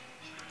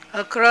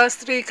Across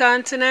three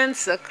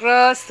continents,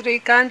 across three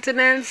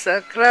continents,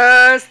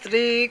 across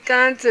three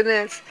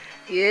continents.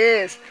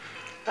 Yes.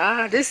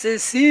 This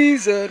is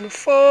season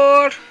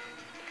 4,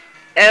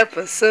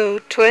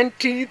 episode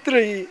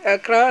 23,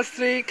 across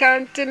three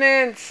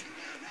continents.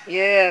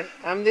 Yeah,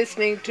 I'm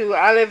listening to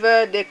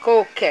Oliver de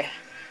Coque.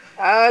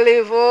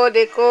 Oliver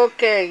de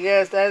Coque.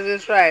 Yes, that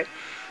is right.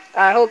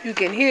 I hope you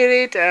can hear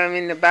it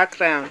in the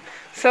background.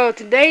 So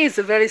today is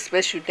a very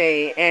special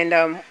day,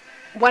 and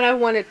what I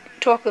want to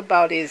talk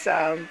about is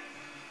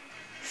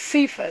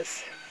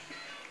Cephas.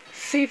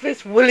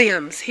 Cephas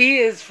Williams. He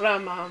is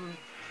from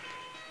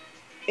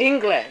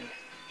England,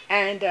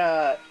 and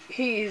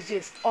he is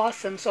just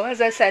awesome. So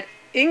as I said,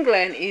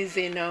 England is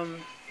in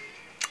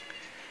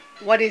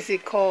what is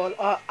it called?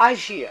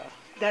 Asia.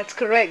 That's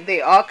correct.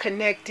 They are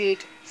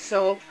connected.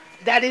 So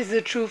that is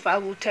the truth. I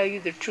will tell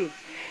you the truth.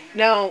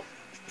 Now,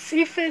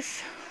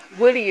 Cephas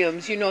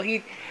Williams,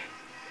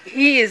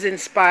 he is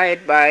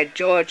inspired by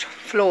George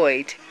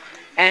Floyd,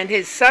 and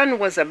his son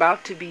was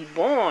about to be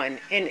born,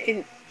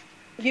 and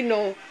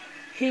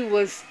he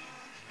was.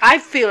 I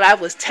feel I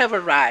was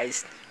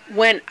terrorized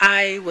when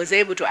I was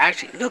able to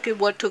actually look at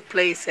what took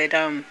place at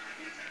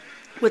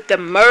with the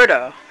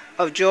murder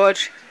of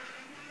George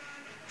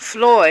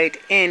Floyd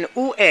in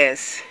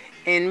US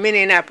in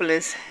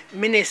Minneapolis,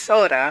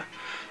 Minnesota,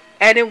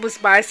 and it was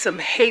by some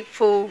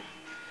hateful,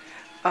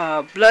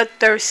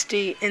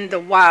 bloodthirsty, in the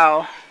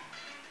wild,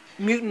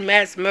 mutant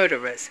mass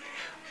murderers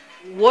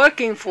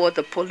working for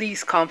the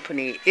police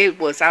company. It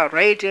was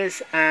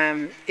outrageous.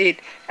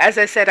 As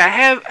I said,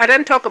 I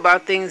don't talk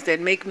about things that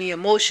make me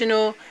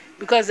emotional,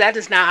 because that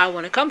is not how I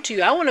want to come to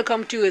you. I want to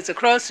come to you as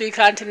Across Three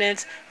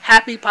Continents,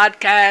 happy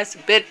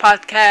podcast, bed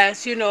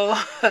podcast,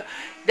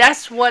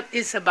 That's what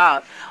it's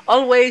about.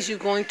 Always you're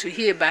going to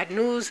hear bad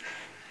news.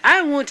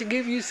 I want to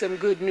give you some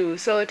good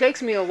news. So it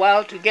takes me a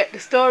while to get the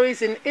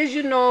stories. And as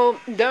you know,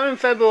 during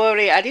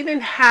February, I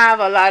didn't have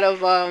a lot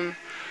of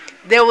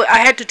I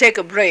had to take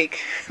a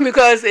break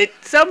because at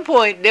some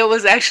point there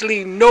was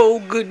actually no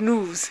good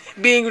news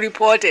being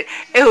reported.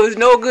 It was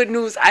no good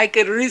news I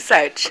could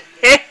research.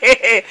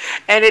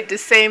 And at the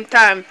same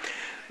time,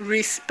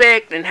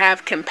 respect and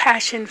have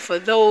compassion for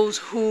those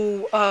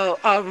who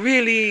are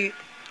really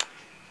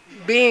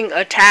being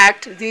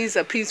attacked. These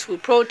are peaceful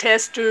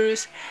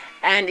protesters,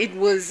 and it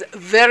was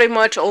very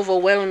much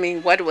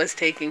overwhelming what was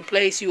taking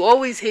place. You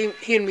always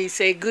hear me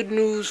say good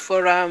news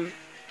for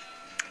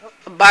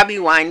Bobby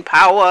Wine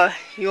Power.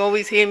 You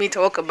always hear me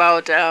talk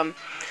about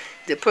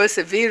the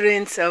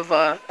perseverance of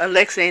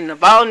Alexei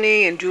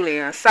Navalny and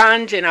Julian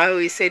Assange, and I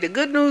always say the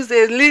good news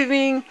they're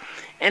living.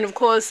 And of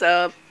course,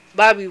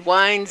 Bobby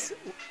Wine's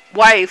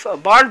wife,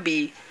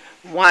 Barbie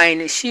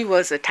Wine, she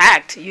was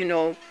attacked.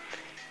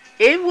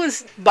 It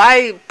was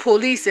by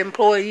police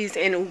employees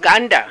in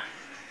Uganda.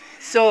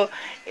 So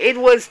it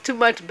was too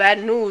much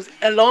bad news,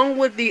 along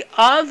with the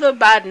other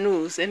bad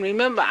news. And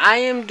remember, I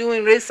am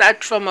doing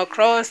research from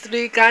across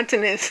three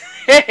continents.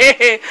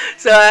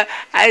 So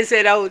I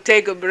said I would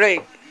take a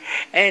break.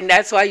 And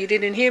that's why you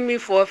didn't hear me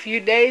for a few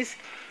days.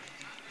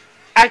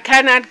 I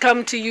cannot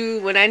come to you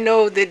when I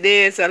know that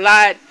there's a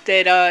lot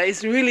that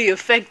is really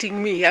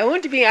affecting me. I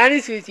want to be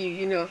honest with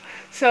you,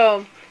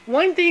 So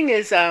one thing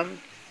is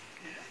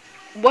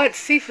what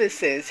Cephas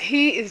says.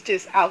 He is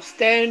just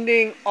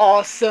outstanding,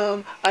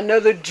 awesome,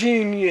 another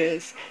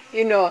genius,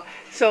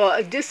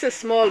 So just a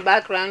small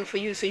background for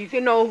you so you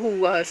can know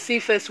who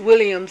Cephas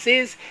Williams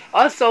is.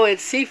 Also at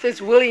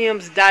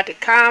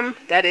cephaswilliams.com.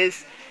 That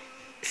is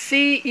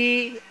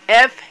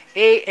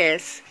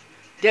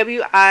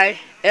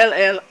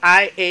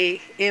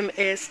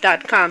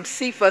CEFASWILLIAMS.com.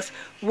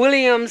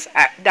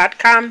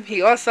 cephaswilliams.com.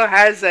 He also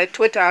has a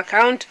Twitter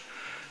account,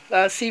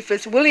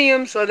 Cephas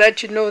Williams, so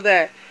that you know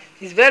that.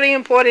 He's very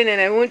important, and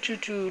I want you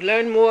to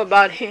learn more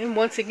about him.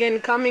 Once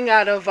again, coming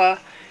out of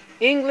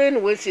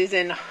England, which is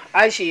in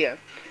Asia.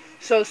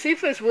 So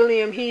Cephas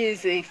Williams, he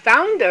is a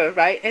founder,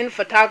 right, and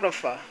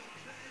photographer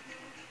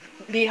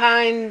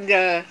behind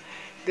the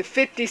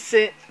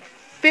 56,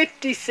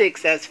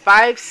 that's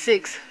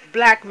 5-6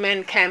 Black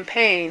Men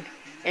campaign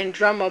and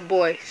Drummer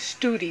Boy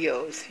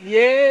Studios.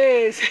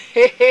 Yes,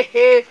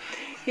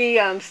 he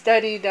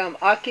studied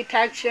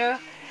architecture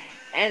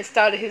and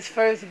started his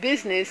first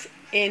business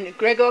in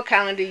Gregor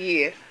calendar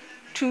year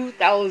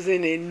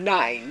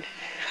 2009.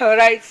 All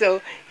right,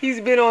 so he's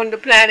been on the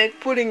planet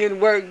putting in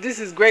work. This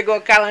is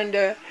Gregor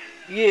calendar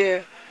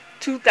year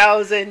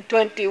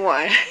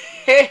 2021.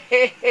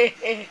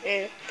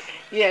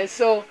 Yeah,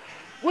 so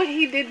what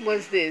he did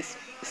was this.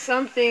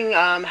 Something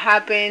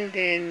happened,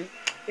 and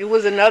it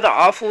was another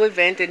awful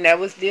event, and that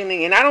was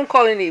dealing, and I don't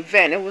call it an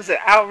event, it was an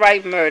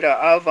outright murder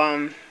of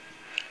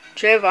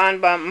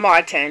Trayvon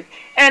Martin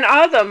and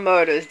other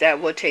murders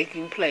that were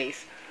taking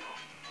place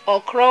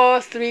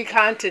across three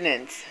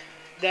continents.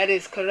 That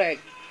is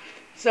correct.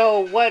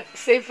 So what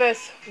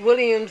Cephas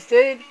Williams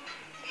did,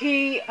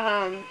 he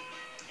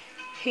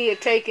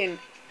had taken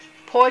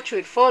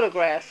portrait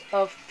photographs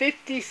of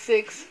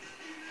 56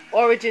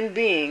 origin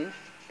beings,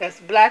 that's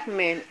black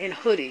men in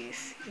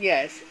hoodies.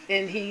 Yes,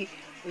 and he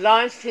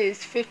launched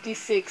his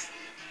 56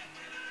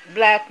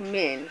 black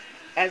men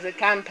as a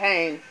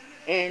campaign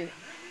in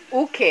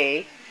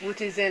UK,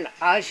 which is in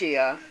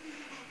Asia,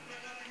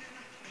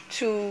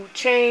 to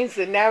change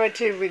the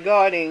narrative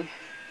regarding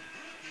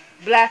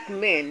black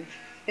men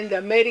in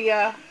the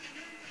media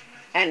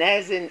and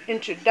as an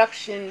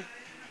introduction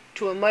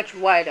to a much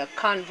wider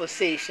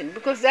conversation,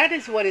 because that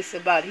is what it's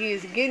about. He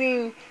is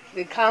getting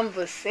the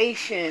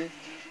conversation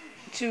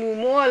to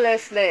more or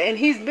less, and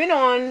he's been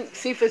on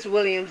Cephas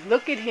Williams.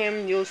 Look at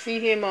him. You'll see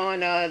him on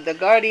The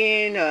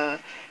Guardian,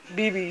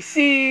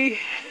 BBC,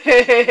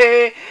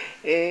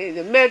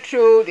 the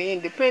Metro, the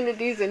Independent.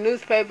 These are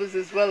newspapers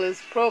as well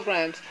as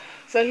programs.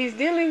 So he's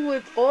dealing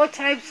with all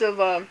types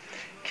of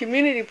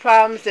community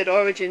problems that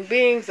origin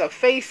beings are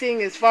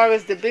facing, as far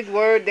as the big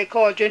word they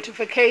call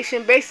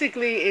gentrification.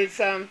 Basically, it's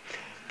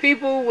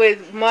people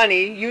with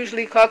money,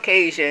 usually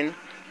Caucasian.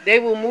 They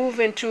will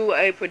move into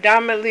a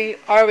predominantly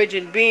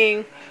origin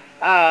being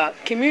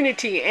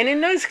community. And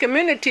in those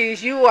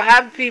communities, you will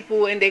have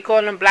people, and they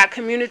call them black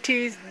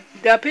communities.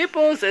 The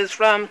peoples is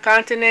from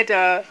continent,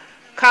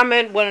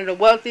 one of the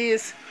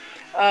wealthiest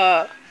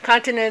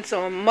continents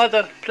on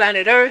Mother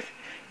Planet Earth,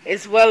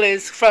 as well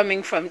as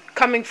coming from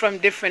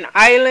different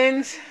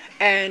islands.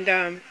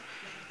 And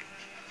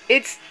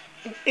it's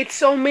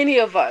so many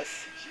of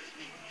us.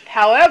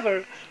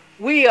 However,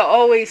 we are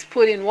always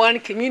put in one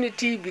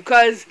community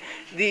because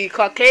the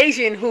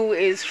Caucasian who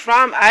is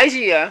from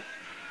Asia,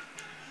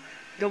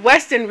 the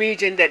western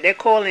region that they're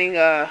calling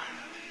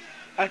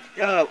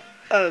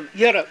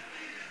Europe,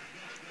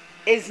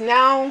 is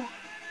now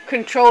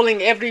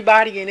controlling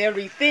everybody and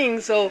everything.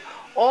 So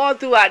all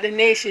throughout the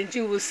nations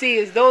you will see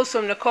is those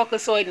from the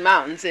Caucasoid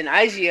Mountains in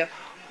Asia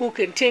who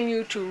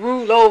continue to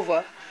rule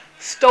over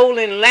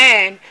stolen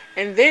land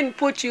and then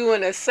put you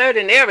in a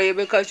certain area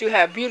because you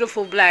have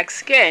beautiful black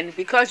skin,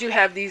 because you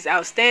have these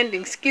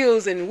outstanding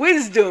skills and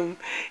wisdom.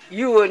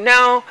 You are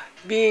now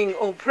being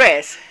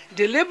oppressed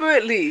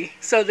deliberately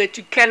so that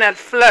you cannot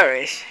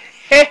flourish.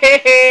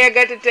 I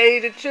got to tell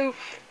you the truth.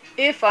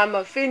 If I'm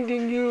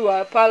offending you, I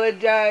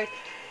apologize.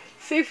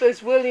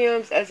 Cephas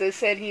Williams, as I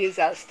said, he is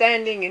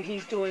outstanding and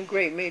he's doing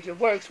great major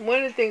works.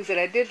 One of the things that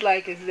I did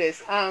like is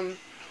this.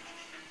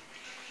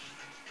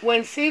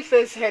 When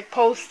Cephas had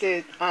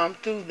posted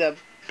through the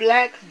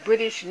Black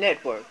British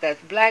Network,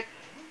 that's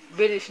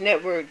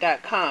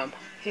blackbritishNetwork.com,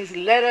 his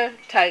letter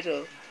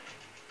titled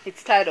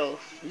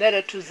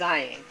Letter to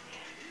Zion.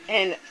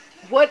 And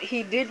what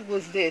he did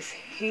was this: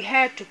 he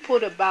had to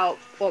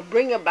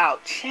bring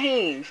about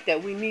change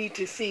that we need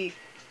to see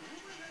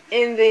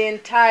in the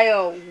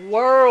entire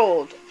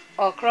world,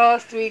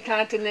 across 3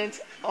 continents,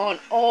 on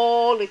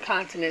all the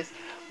continents,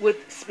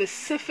 with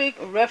specific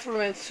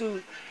reference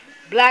to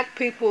black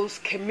people's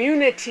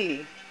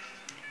community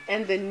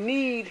and the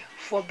need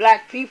for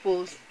black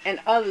peoples and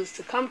others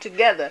to come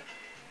together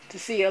to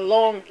see a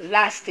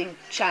long-lasting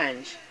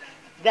change.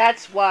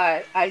 That's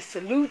why I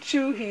salute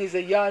you. He is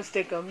a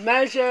yardstick of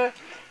measure,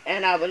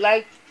 and I would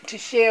like to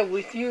share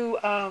with you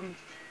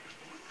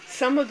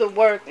some of the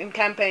work and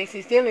campaigns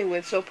he's dealing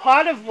with. So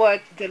part of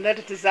what the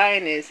Letter to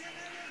Zion is,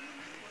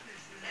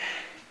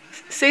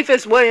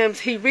 Cephas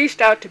Williams, he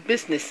reached out to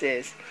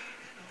businesses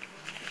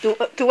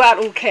throughout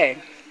UK.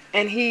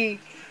 And you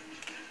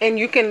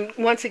can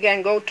once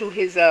again go to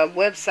his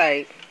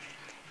website,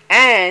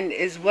 and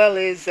as well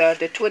as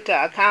the Twitter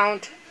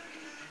account,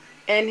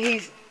 and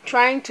he's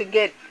trying to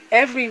get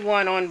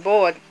everyone on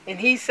board. And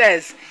he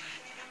says,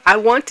 I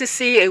want to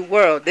see a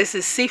world, this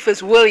is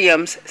Cephas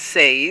Williams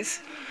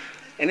says,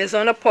 and it's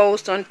on a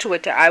post on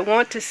Twitter, I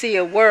want to see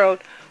a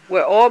world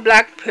where all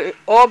black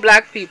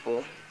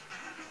people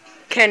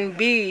can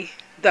be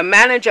the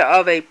manager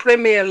of a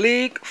Premier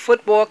League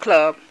football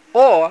club,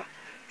 or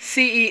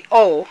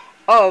CEO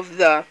of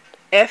the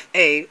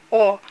FA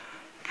or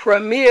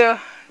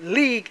Premier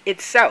League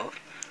itself,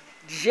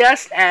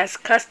 just as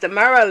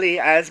customarily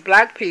as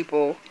black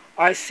people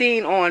are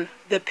seen on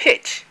the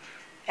pitch,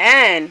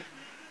 and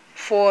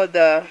for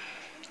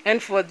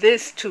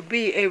this to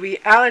be a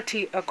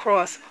reality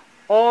across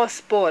all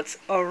sports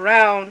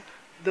around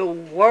the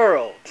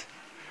world.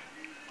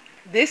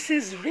 This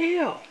is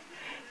real.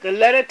 The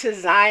Letter to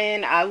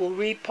Zion, I will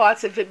read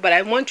parts of it, but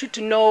I want you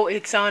to know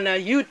it's on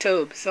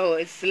YouTube. So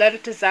it's Letter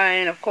to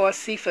Zion, of course,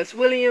 Cephas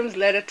Williams,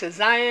 Letter to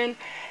Zion.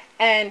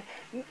 And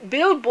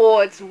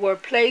billboards were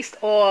placed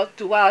all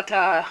throughout,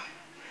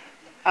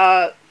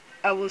 I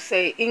will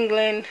say,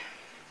 England,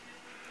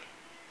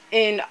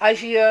 in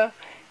Asia.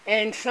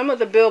 And some of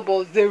the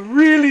billboards, they're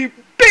really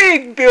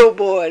big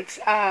billboards.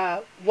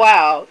 Wow.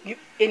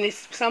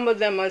 Some of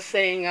them are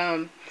saying,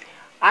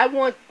 I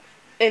want,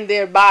 and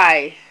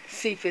thereby,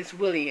 Cephas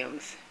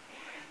Williams,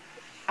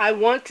 I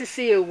want to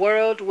see a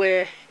world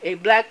where a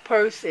black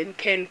person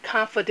can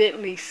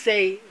confidently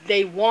say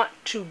they want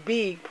to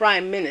be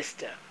prime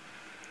minister.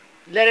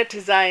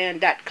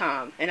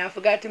 LetterToZion.com. And I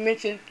forgot to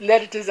mention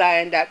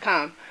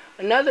LetterToZion.com.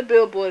 Another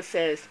billboard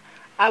says,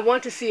 I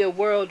want to see a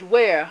world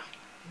where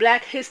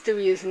black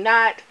history is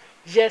not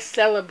just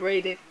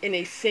celebrated in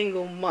a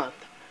single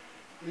month.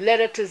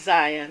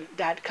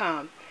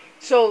 LetterToZion.com.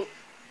 So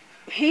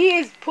he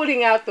is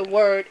putting out the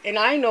word, and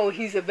I know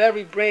he's a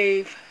very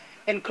brave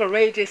and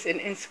courageous and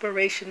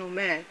inspirational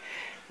man.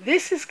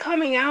 This is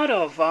coming out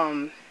of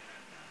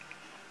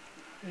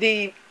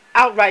the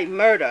outright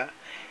murder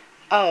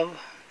of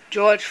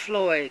George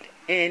Floyd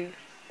in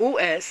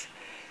U.S.,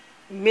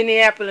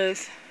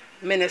 Minneapolis,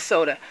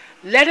 Minnesota.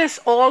 Let us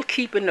all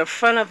keep in the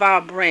front of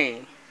our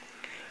brain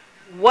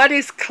what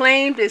is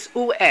claimed as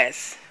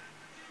U.S.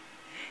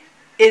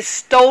 is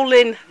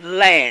stolen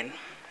land.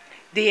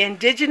 The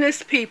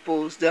indigenous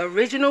peoples, the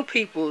original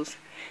peoples,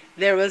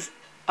 there was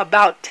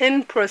about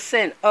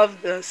 10%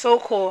 of the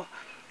so-called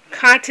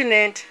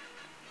continent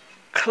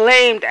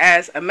claimed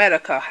as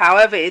America.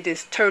 However, it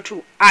is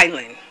Turtle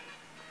Island.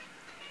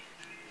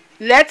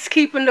 Let's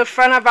keep in the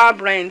front of our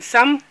brain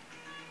some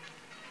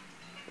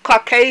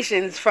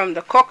Caucasians from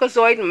the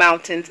Caucasoid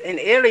Mountains, an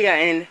area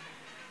in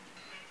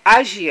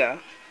Asia,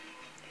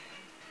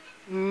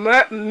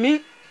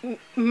 murdered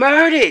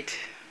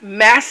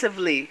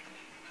massively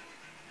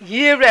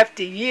year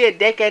after year,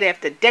 decade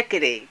after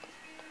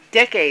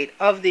decade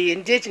of the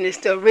indigenous,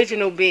 the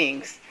original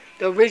beings,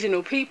 the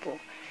original people.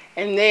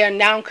 And they are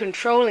now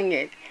controlling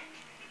it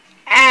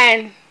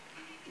and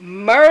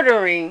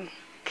murdering,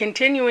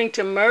 continuing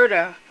to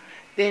murder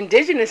the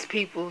indigenous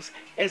peoples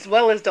as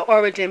well as the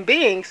origin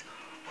beings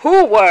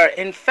who were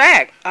in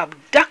fact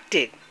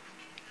abducted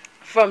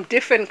from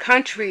different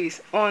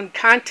countries on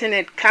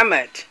continent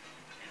Kemet,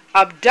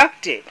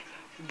 abducted,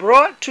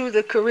 brought to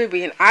the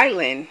Caribbean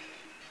island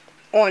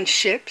on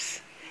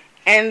ships,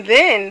 and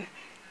then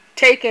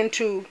taken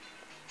to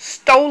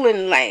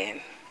stolen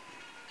land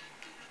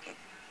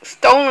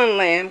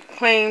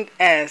claimed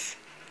as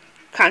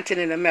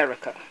continent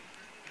America.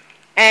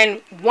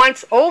 And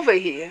once over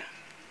here,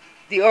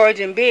 the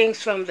origin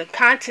beings from the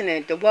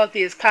continent, the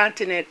wealthiest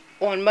continent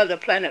on Mother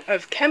Planet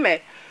Earth,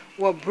 Kemet,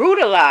 were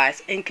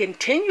brutalized and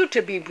continue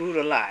to be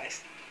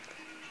brutalized.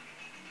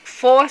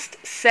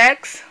 Forced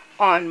sex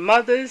on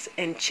mothers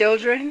and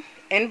children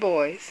and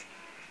boys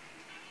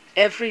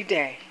every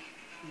day.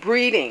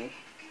 Breeding.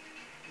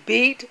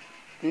 Beat,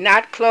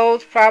 not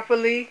clothed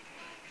properly.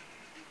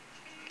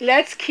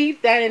 Let's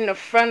keep that in the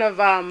front of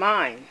our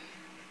mind.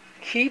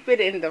 Keep it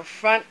in the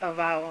front of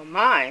our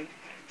mind.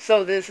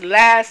 So this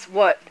last,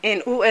 what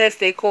in US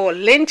they call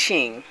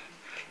lynching,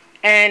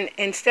 and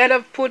instead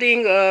of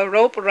putting a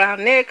rope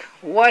around neck,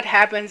 what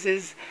happens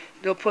is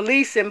the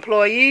police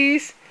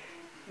employees,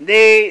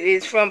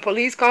 it's from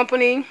police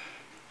company,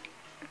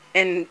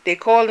 and they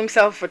call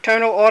themselves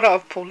Fraternal Order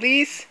of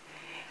Police,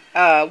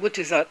 which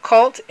is a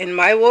cult in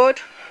my word.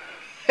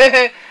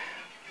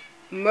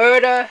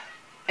 Murder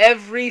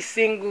every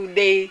single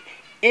day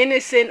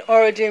innocent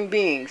origin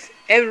beings.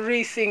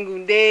 Every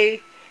single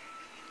day.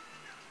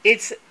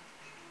 It's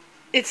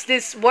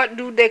this, what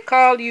do they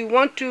call, you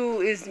want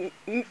to,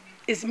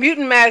 is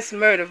mutant mass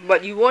murder,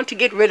 but you want to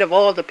get rid of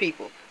all the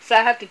people. So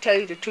I have to tell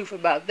you the truth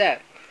about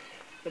that.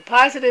 The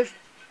positive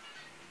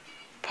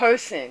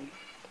person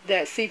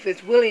that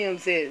Cephas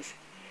Williams is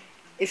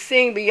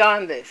seeing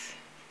beyond this.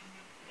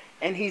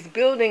 And he's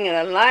building an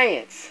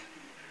alliance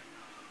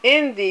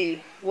in the,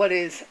 what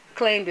is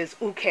claimed as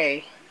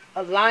UK,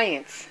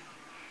 alliance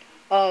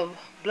of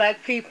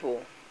black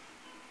people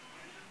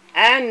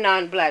and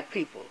non-black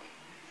people.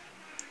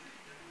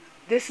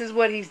 This is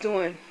what he's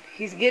doing.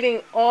 He's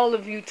getting all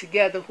of you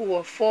together who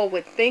are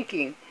forward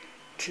thinking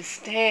to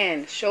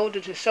stand shoulder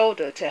to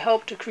shoulder to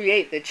help to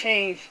create the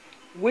change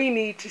we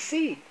need to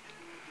see.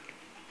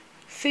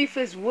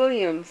 Cephas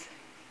Williams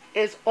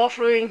is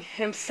offering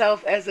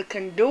himself as a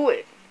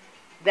conduit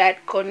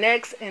that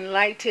connects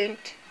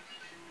enlightened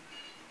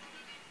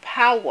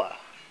power.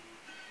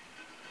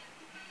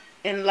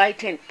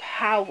 Enlightened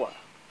power.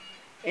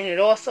 And it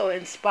also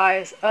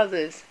inspires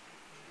others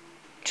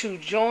to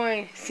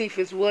join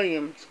Cephas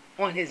Williams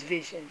on his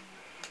vision.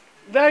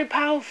 Very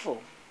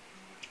powerful.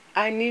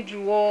 I need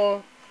you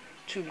all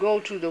to go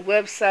to the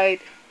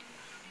website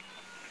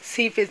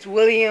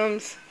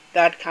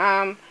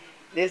cephaswilliams.com.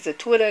 There's a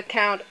Twitter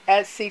account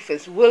at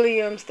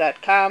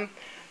cephaswilliams.com.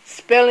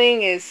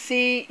 Spelling is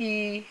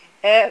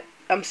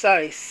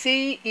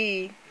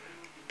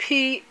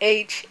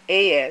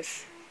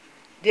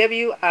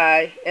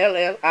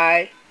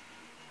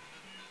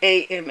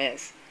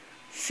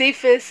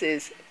Cephas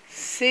is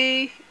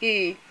CEPHAS.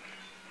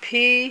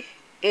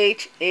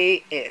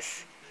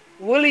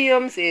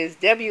 Williams is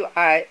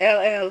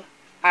WILLIAMS.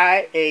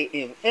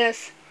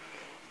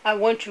 I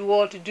want you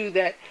all to do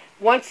that.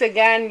 Once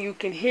again, you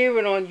can hear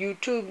it on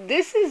YouTube.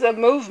 This is a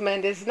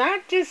movement. It's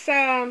not just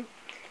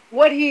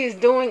what he is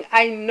doing.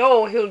 I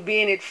know he'll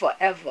be in it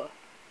forever.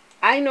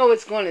 I know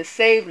it's going to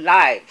save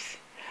lives.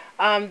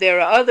 There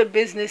are other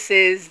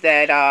businesses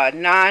that are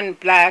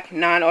non-black,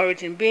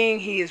 non-origin being.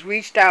 He has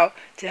reached out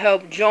to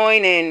help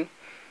join in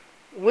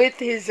with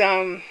his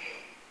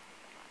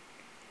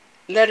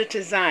letter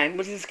to Zion,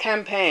 with his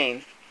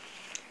campaign.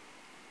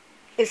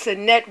 It's a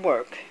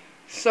network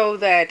so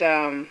that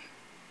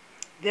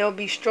they'll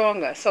be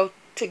stronger. So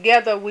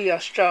together we are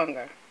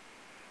stronger.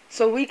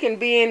 So we can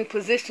be in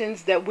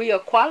positions that we are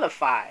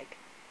qualified.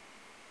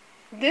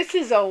 this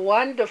is a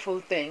wonderful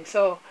thing.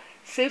 So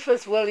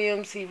Cephas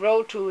Williams, he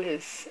wrote to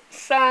his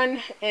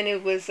son, and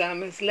it was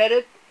his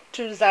letter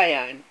to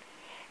Zion,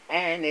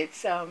 and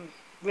it's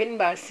written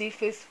by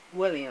Cephas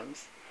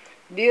Williams.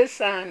 Dear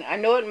son, I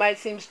know it might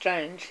seem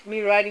strange,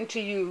 me writing to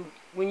you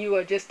when you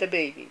are just a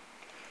baby,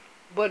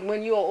 but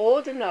when you are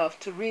old enough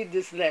to read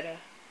this letter,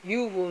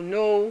 you will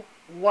know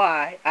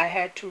why I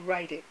had to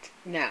write it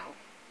now.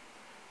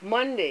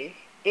 Monday,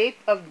 8th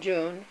of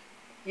June,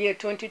 year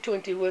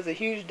 2020 was a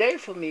huge day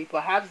for me,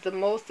 perhaps the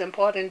most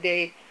important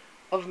day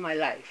of my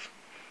life.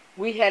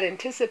 We had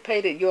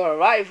anticipated your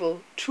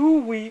arrival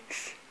 2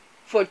 weeks,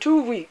 for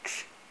 2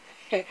 weeks,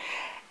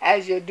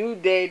 as your due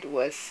date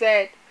was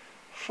set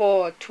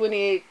for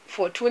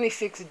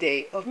 26th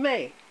day of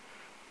May.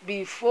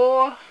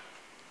 Before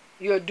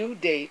your due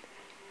date,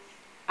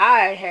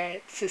 I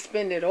had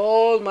suspended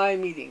all my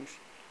meetings.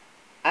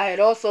 I had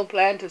also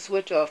planned to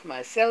switch off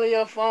my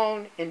cellular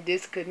phone and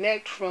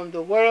disconnect from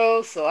the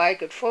world so I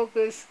could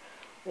focus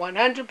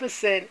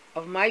 100%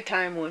 of my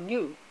time on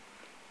you.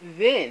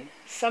 Then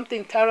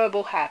something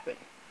terrible happened.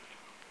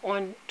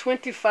 On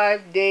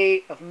 25th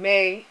day of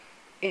May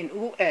in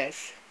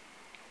US,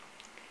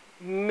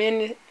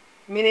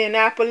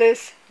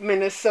 Minneapolis,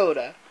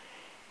 Minnesota,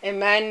 a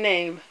man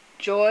named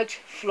George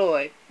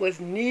Floyd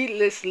was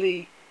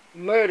needlessly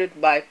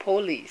murdered by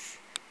police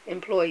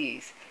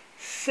employees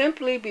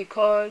simply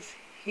because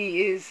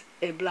he is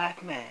a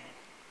black man,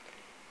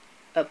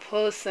 a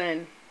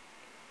person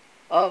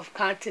of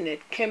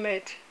continent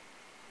Kemet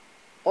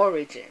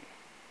origin.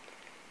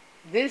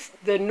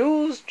 The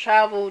news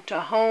traveled to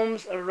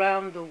homes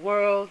around the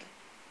world,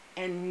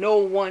 and no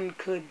one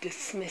could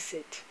dismiss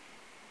it.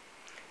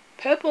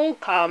 People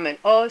come in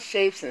all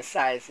shapes and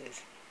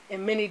sizes,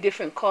 in many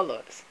different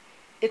colors.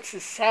 It's a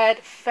sad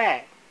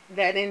fact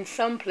that in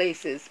some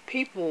places,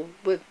 people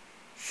with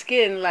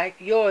skin like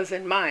yours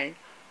and mine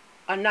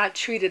are not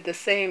treated the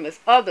same as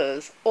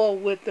others or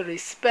with the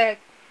respect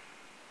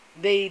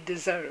they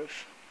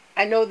deserve.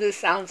 I know this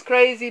sounds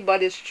crazy,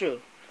 but it's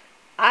true.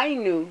 I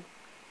knew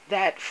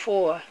that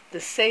for the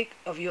sake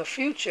of your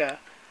future,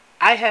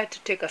 I had to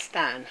take a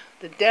stand.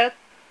 The death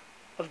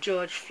of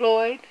George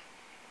Floyd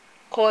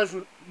caused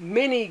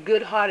many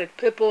good-hearted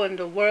people in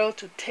the world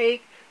to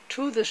take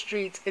to the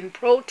streets in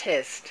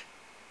protest,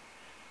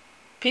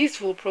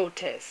 peaceful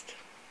protest,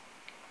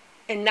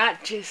 and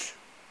not just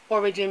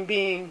origin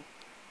being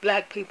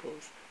black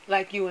peoples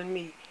like you and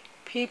me.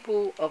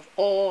 People of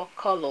all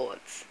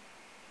colors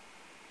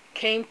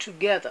came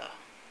together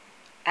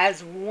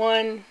as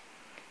one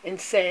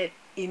and said,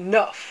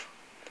 enough.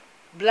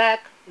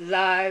 Black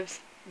lives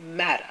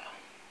matter.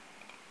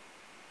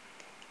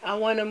 I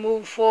want to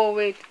move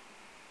forward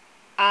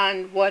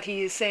on what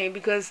he is saying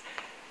because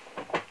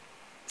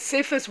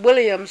Cephas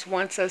Williams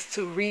wants us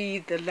to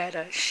read the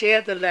letter,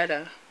 share the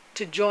letter,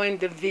 to join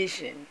the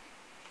vision.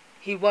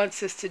 He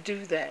wants us to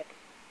do that.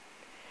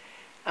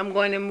 I'm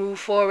going to move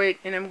forward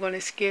and I'm going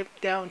to skip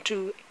down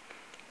to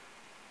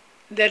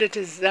Letter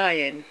to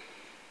Zion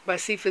by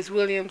Cephas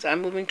Williams.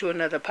 I'm moving to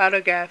another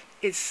paragraph.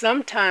 It's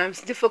sometimes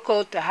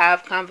difficult to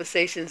have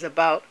conversations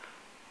about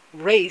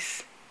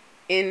race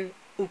in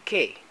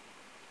UK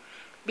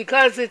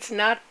because it's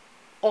not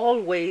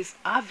always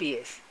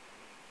obvious.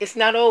 It's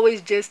not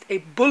always just a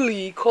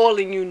bully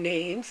calling you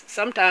names.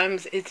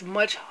 Sometimes it's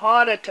much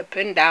harder to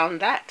pin down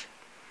that.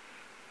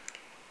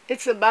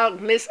 It's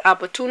about missed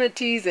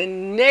opportunities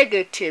and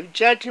negative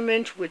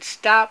judgment which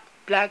stop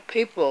black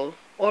people,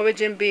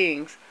 origin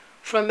beings,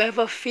 from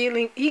ever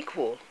feeling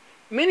equal.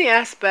 Many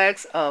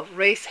aspects of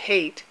race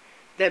hate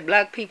that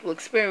black people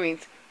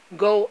experience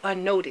go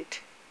unnoted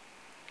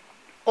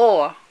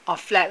or are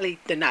flatly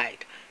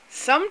denied.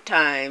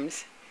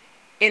 Sometimes,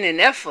 in an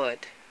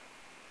effort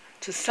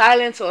to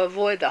silence or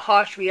avoid the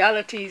harsh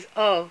realities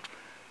of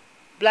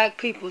black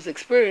people's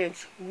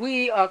experience,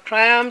 we are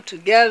crammed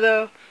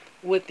together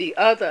with the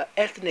other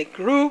ethnic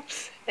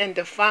groups and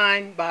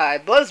defined by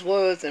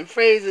buzzwords and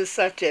phrases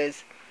such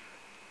as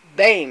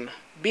BAME,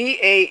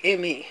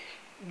 B-A-M-E,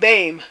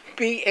 BAME,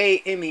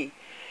 B-A-M-E,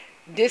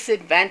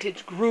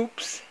 disadvantaged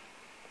groups,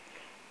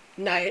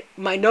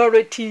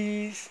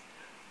 minorities,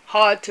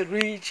 hard to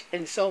reach,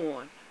 and so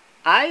on.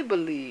 I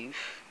believe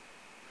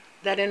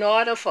that in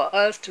order for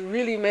us to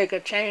really make a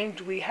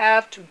change, we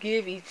have to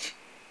give each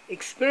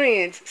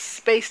experience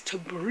space to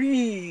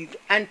breathe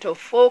and to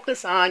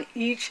focus on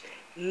each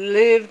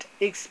lived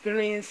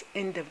experience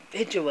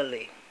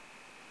individually.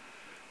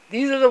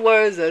 These are the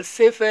words of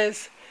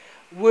Cephas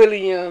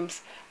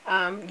Williams.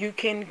 You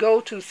can go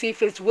to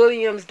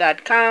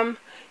cephaswilliams.com.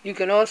 You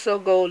can also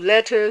go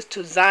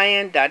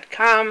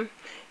letterstozion.com.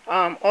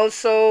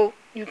 Also,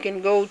 you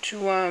can go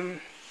to,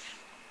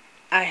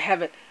 I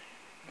have it,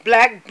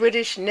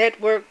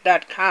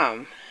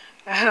 blackbritishnetwork.com.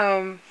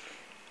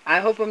 I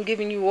hope I'm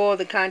giving you all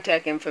the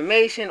contact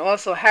information.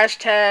 Also,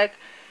 hashtag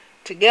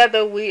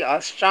Together We Are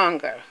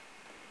Stronger.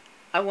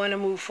 I want to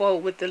move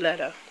forward with the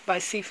letter by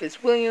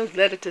Cephas Williams,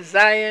 Letter to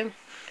Zion.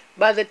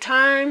 By the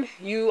time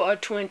you are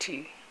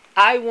 20,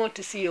 I want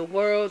to see a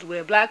world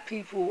where black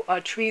people are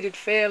treated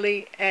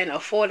fairly and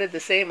afforded the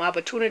same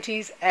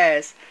opportunities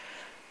as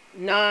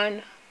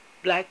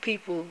non-black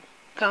people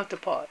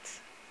counterparts.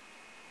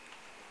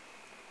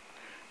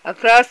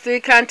 Across 3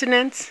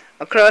 continents,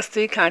 across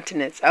 3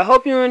 continents. I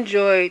hope you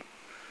enjoyed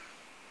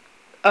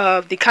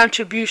the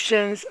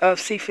contributions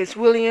of Cephas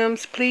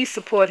Williams. Please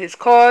support his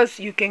cause.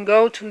 You can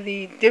go to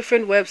the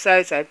different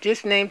websites I've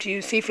just named to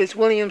you,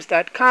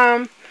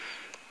 cephaswilliams.com.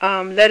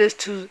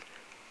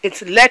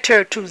 It's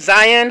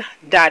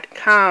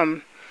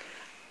lettertozion.com,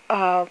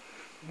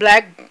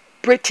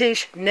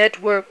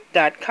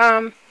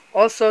 blackbritishnetwork.com.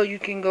 Also, you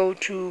can go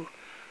to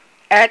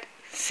at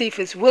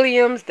Cephas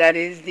Williams, that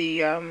is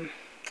the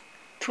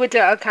Twitter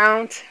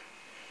account,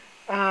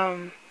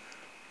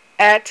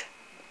 at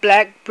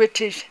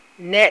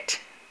blackbritishnet,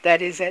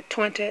 that is at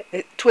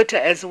Twitter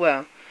as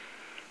well.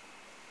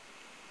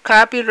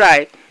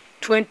 Copyright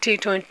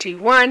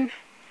 2021,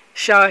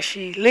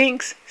 Shashi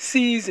Links,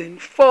 Season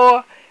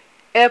 4,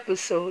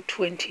 Episode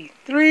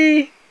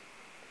 23.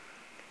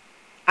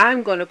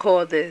 I'm going to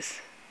call this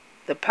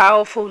the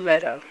powerful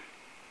letter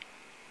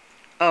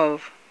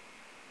of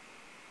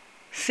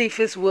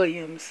Cephas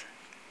Williams,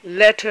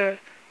 Letter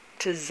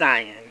to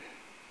Zion.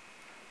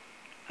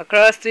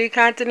 Across 3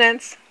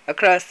 continents,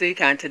 across 3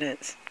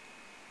 continents.